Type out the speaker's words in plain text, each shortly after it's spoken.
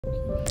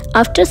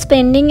After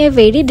spending a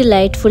very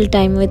delightful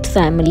time with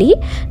family,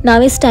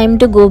 now it's time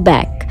to go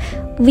back.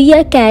 We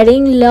are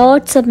carrying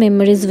lots of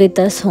memories with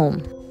us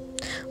home.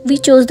 We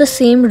chose the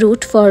same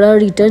route for our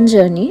return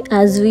journey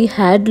as we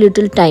had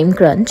little time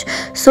crunch,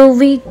 so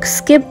we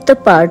skipped the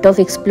part of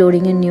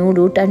exploring a new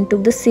route and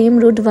took the same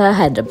route via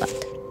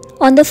Hyderabad.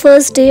 On the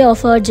first day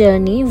of our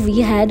journey,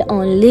 we had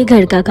only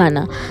ghar ka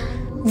khana.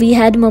 We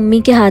had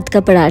mummy ke haath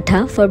ka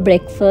paratha for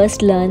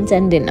breakfast, lunch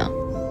and dinner.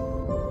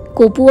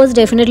 Kopu was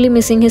definitely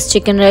missing his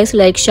chicken rice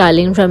like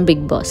Charlene from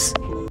Big Boss.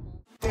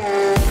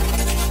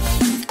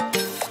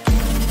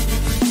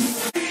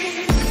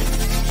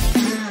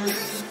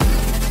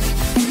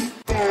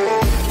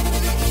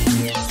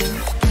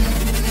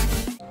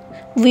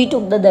 We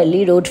took the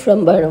Delhi road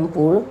from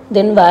Berhampur,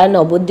 then via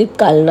Nabuddip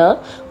Kalna,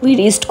 we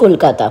reached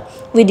Kolkata.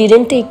 We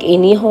didn't take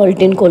any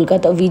halt in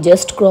Kolkata, we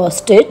just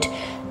crossed it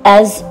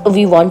as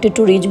we wanted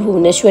to reach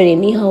Bhubaneswar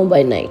anyhow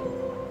by night.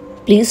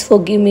 Please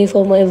forgive me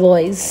for my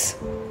voice.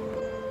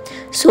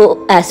 So,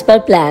 as per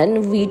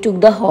plan, we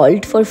took the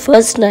halt for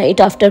first night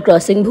after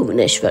crossing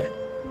Bhubaneswar.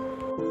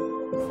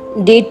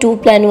 Day 2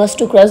 plan was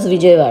to cross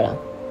Vijayawada.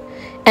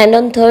 And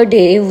on third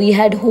day, we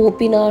had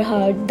hope in our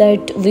heart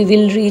that we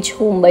will reach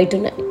home by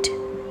tonight.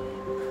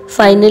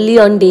 Finally,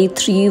 on day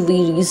 3, we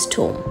reached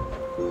home.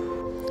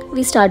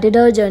 We started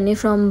our journey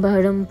from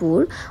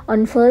Berhampur.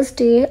 On first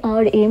day,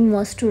 our aim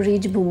was to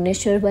reach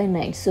Bhubaneswar by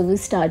night. So we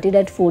started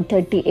at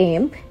 4:30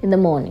 am in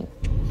the morning.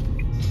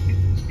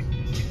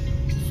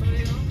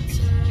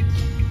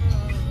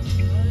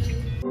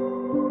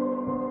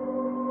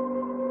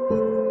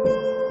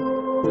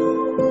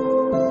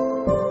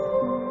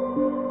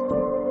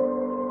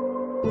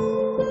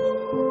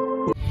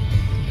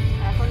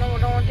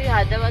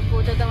 Hyderabad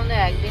পৌঁছাতে আমাদের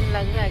একদিন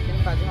লাগবে, একদিন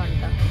 5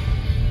 ঘন্টা।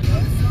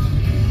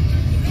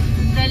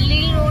 Delhi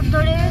road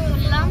ধরে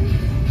চললাম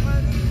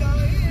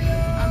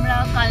আমরা,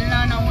 কালনা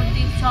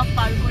নবদ্বীপ সব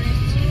পার করে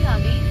এসেছি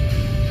আগেই।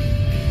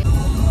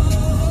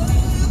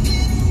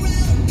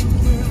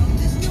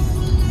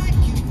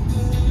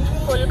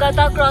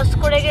 কলকাতা ক্রস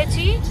করে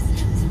গেছি,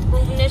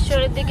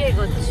 ভুবনেশ্বরের দিকে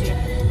এগোচ্ছি।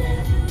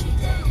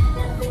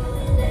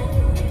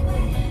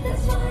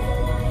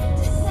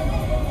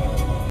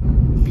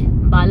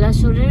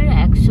 বালাসোরের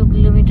 100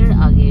 কিলোমিটার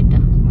আগে, এটা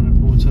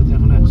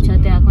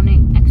পৌঁছাতে এখন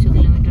 100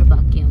 কিলোমিটার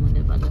বাকি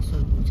আমাদের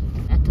বালাসোর পৌঁছাতে।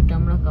 এতটা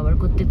আমরা কভার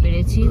করতে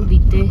পেরেছি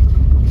with a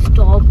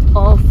stop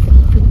of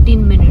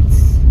 15 minutes.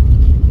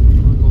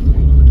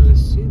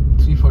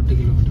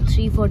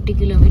 340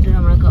 kilometre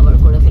আমরা কভার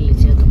করে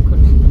ফেলেছি এতক্ষণ।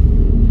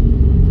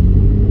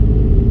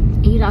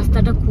 এই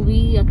রাস্তাটা খুবই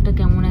একটা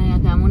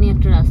কেমনই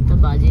একটা রাস্তা,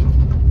 বাজে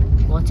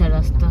পচা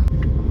রাস্তা।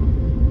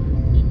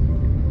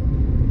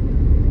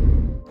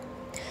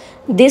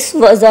 This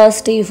was our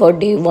stay for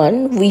day 1.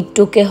 We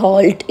took a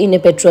halt in a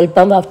petrol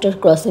pump after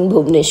crossing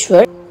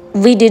Bhubaneswar.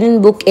 We didn't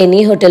book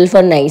any hotel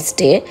for night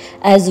stay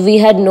as we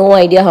had no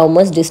idea how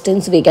much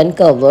distance we can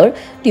cover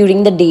during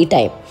the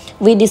daytime.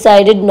 We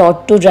decided not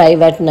to drive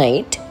at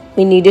night.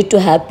 We needed to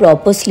have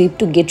proper sleep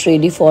to get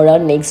ready for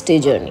our next day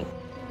journey.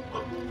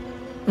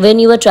 When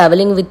you are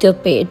traveling with your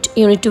pet,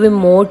 you need to be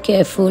more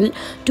careful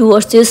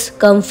towards his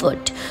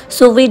comfort.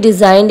 So we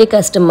designed a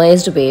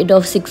customized bed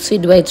of 6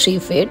 feet by 3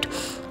 feet.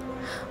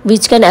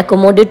 Which can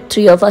accommodate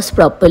 3 of us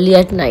properly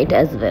at night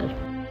as well.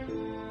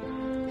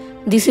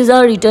 This is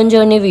our return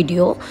journey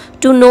video.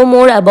 To know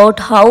more about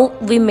how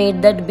we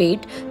made that bed,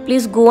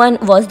 please go and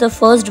watch the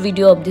first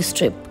video of this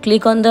trip.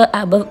 Click on the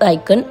above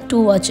icon to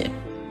watch it.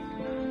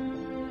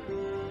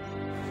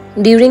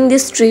 During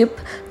this trip,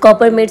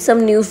 Copper made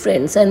some new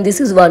friends and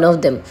this is one of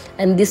them.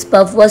 And this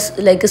pup was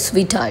like a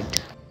sweetheart.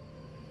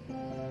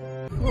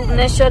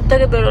 Bhubaneswar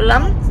থেকে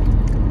বেরোলাম,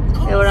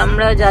 এবার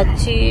আমরা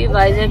যাচ্ছি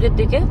ভাইজ্যাগের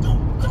দিকে।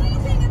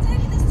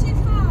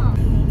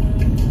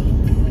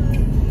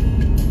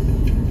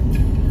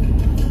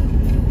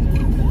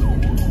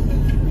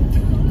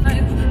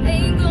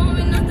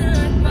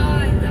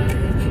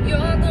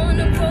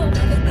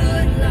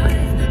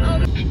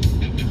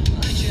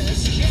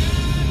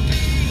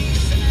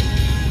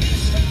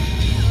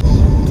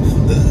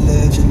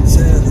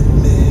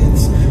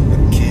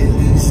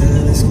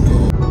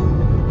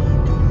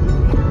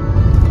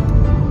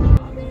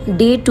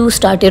 Day 2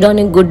 started on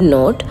a good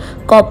note.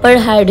 Copper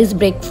had his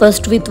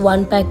breakfast with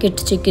 1 packet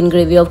chicken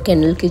gravy of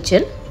Kennel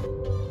Kitchen.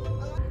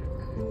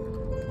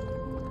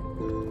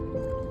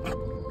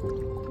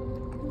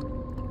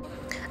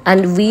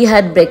 And we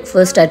had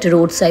breakfast at a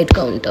roadside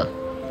counter.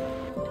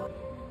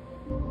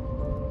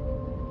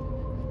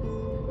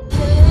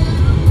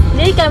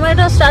 এই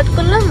ক্যামেরাটা start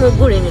করলাম, মুখ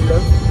ঘুরে নিল।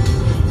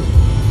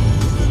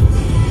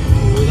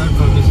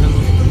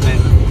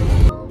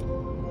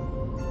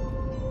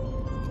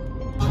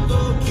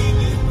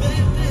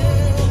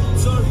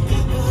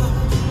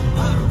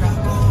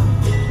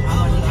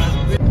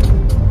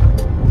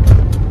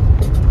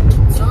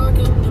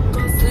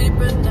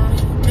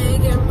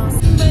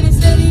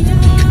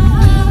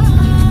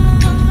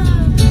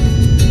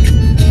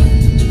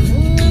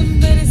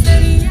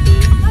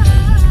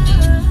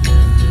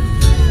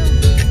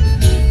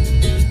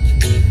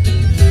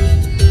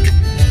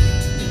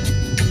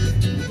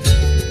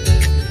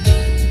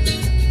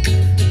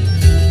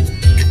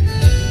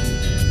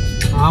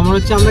 মনে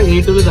হচ্ছে আমরা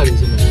 8 হলে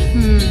দাঁড়িয়েছিলাম।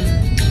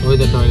 ওই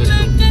দ্য টয়লেট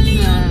রুম।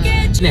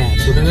 না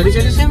এতটা গাড়ি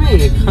চালিয়েছি আমি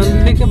এখান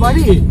থেকে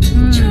বাড়ি।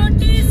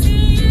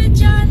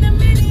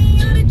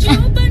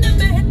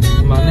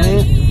 মানে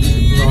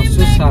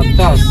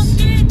 927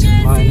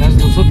 মাইনাস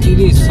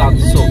 230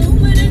 700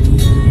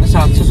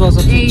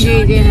 767 এই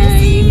যে হ্যাঁ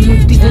এই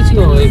মূর্তিটা ছিল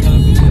এখানে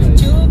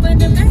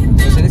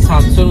পিছনে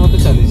 700 এর মতো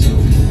চালিয়েছি।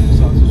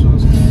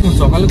 700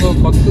 সকালে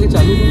কত থেকে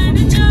চালু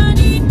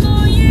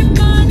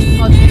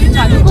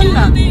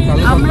করলাম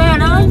আমরা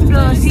अराउंड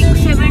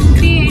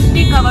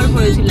 670-80 কভার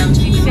করেছিলাম।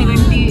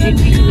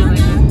 670-80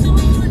 kilometre.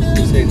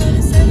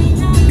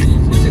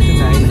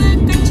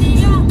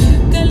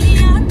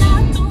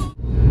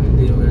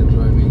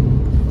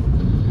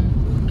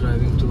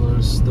 Driving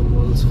towards the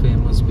world's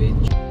famous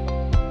beach.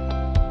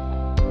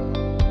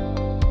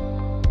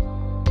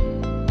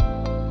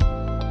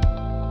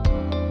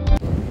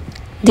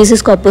 This is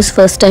Kapoor's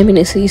first time in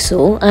a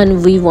seesaw and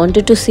we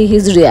wanted to see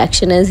his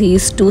reaction as he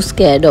is too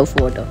scared of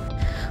water.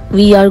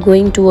 We are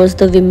going towards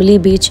the Vimli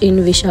beach in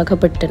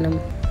Visakhapatnam.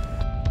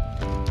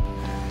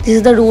 This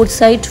is the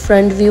roadside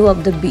front view of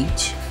the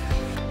beach.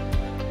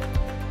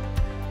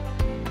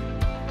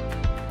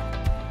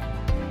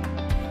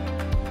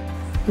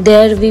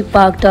 There we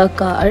parked our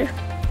car.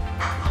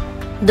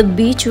 The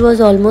beach was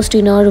almost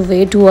in our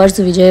way towards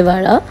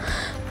Vijayawada,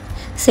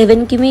 7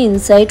 km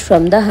inside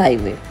from the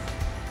highway.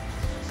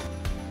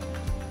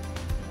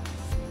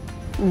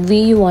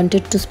 We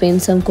wanted to spend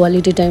some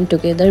quality time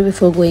together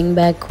before going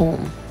back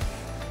home.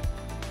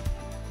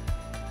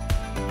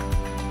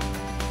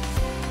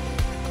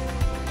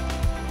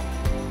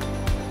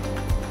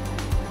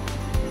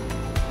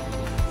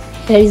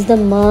 Here is the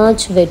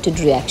much awaited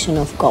reaction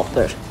of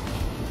Copper.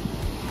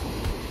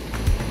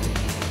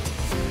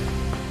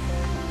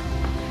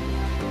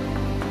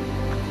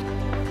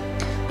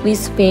 We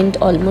spent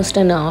almost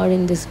an hour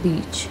in this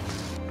beach.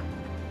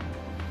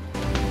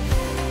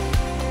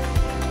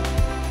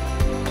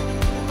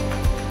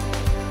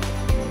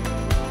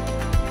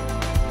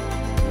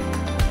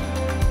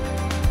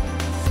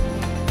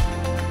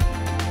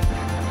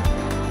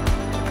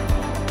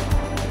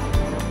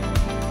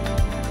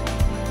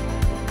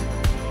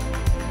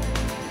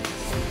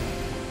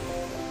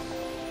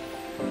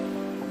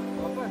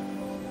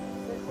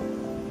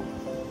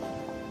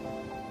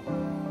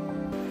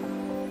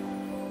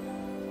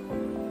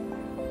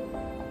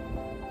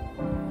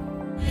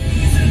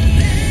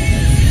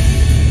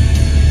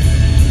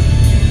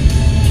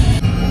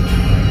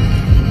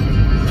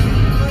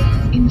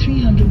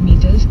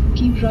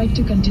 Right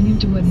to continue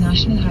toward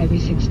National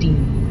Highway 16.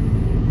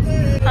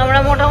 আমরা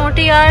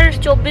মোটামুটি আর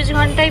 24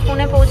 ঘন্টায়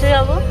পুনে পৌঁছে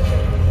যাব।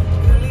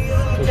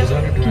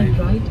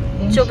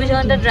 24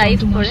 ঘন্টা drive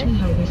করে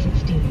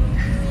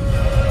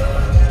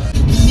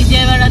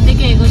বিজয়ওয়াড়া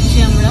থেকে এগোচ্ছি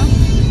আমরা।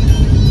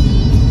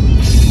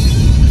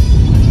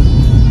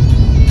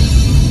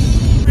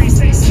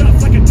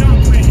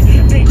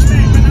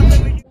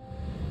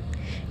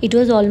 It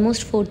was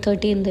almost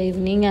 4:30 in the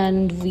evening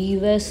and we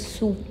were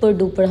super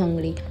duper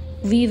hungry.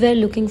 We were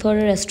looking for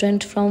a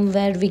restaurant from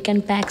where we can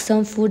pack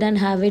some food and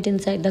have it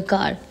inside the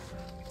car.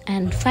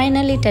 And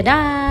finally, tada!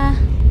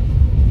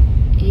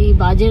 এই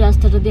বাজে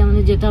রাস্তাটা দিয়ে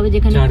আমাদের যেতে হবে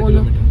যেখানে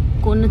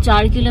কোনো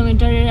 4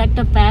 কিলোমিটারের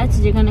একটা প্যাচ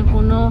যেখানে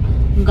কোনো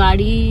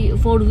গাড়ি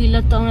 4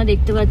 হুইলার তো আমরা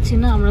দেখতে পাচ্ছি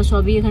না। আমরা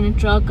সবই এখানে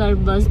ট্রাক আর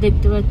বাস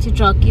দেখতে পাচ্ছি।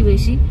 ট্রাকই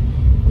বেশি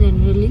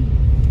জেনারেলি।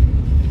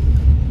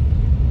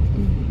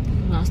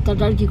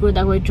 রাস্তাটা আর কি করে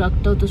দেখো, এই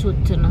ট্রাকটাও তো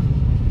সরছে না।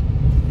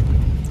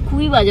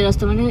 খুবই বাজে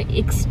রাস্তা, মানে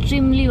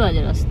এক্সট্রিমলি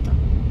বাজে রাস্তা।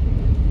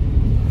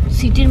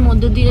 সিটির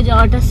মধ্য দিয়ে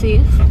যাওয়াটা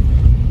সেফ,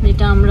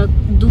 যেটা আমরা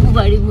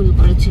দুবারই ভুল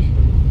করেছি।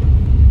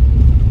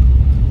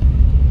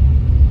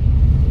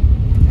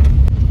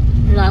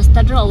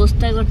 রাস্তাটার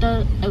অবস্থা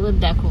একবার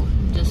দেখো,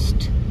 জাস্ট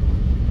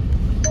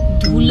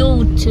ধুলো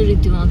উঠছে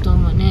রীতিমতো,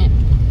 মানে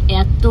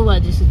এত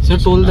বাজে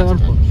টোল দেওয়ার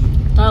পর।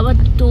 তা আবার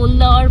টোল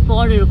দেওয়ার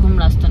পর এরকম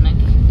রাস্তা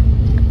নাকি?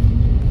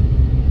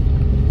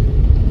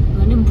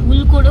 মানে ভুল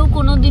করেও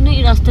কোনোদিনও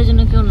এই রাস্তার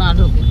জন্য কেউ না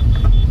ঢোকে।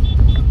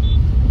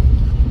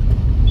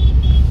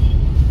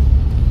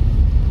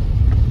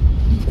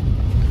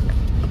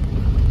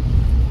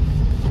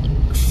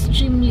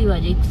 Extremely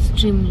bad,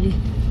 extremely.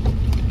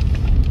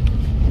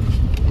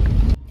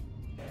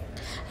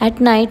 At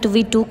night,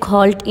 we took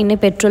halt in a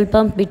petrol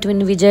pump between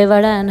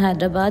Vijayawada and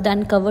Hyderabad and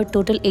covered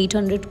total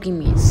 800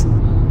 kilometers.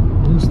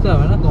 বুঝতে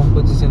হবে না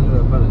কম্পোজিশনের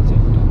ব্যাপার আছে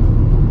একটা।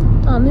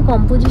 তো আমি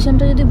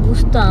কম্পোজিশনটা যদি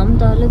বুঝতাম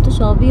তাহলে তো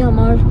সবই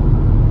আমার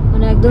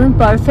মানে একদমই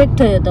পারফেক্ট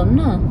হয়ে যেতাম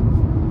না।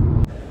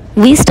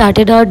 We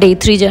started our day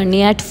 3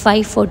 journey at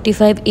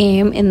 5:45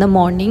 a.m. in the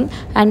morning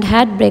and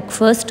had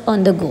breakfast on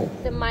the go.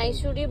 The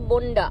Mysore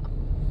Bonda.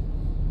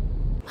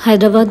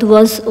 Hyderabad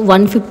was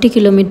 150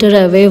 kilometers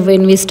away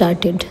when we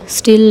started.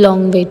 Still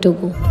long way to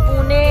go.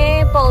 Pune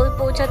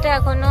পৌঁছাতে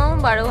এখনো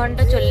 12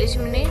 ঘন্টা 40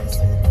 minute,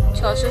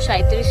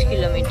 637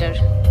 kilometre.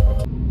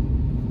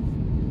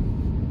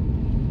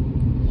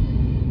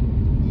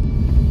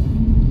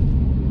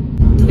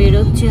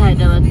 বেরোচ্ছি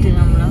হায়দ্রাবাদ থেকে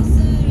আমরা।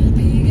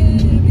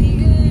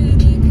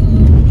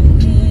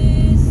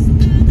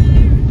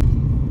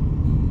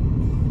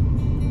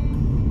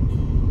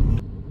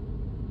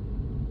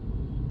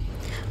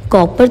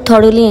 Copper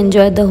thoroughly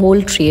enjoyed the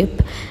whole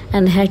trip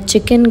and had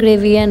chicken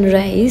gravy and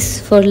rice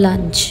for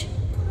lunch.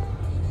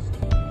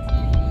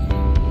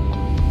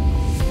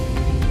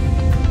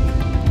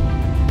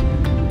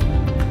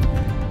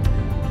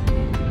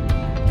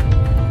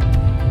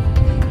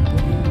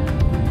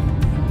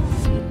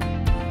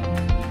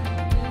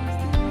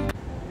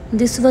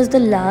 This was the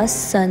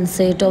last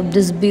sunset of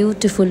this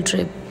beautiful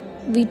trip.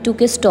 We took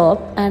a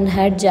stop and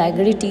had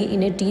jaggery tea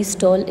in a tea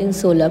stall in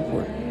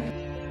Solapur.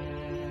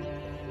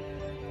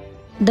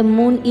 The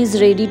moon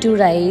is ready to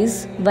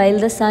rise while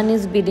the sun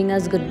is bidding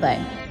us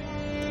goodbye.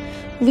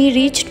 We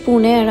reached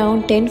Pune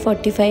around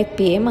 10:45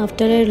 pm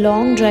after a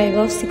long drive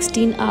of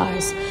 16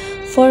 hours.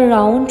 For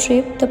round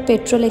trip, the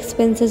petrol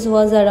expenses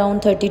was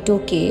around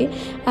 32k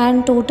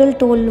and total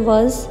toll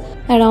was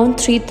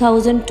around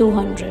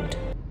 3200.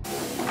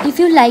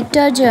 If you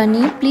liked our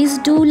journey, please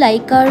do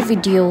like our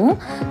video,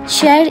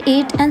 share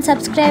it and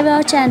subscribe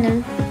our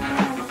channel.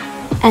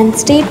 And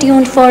stay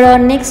tuned for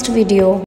our next video.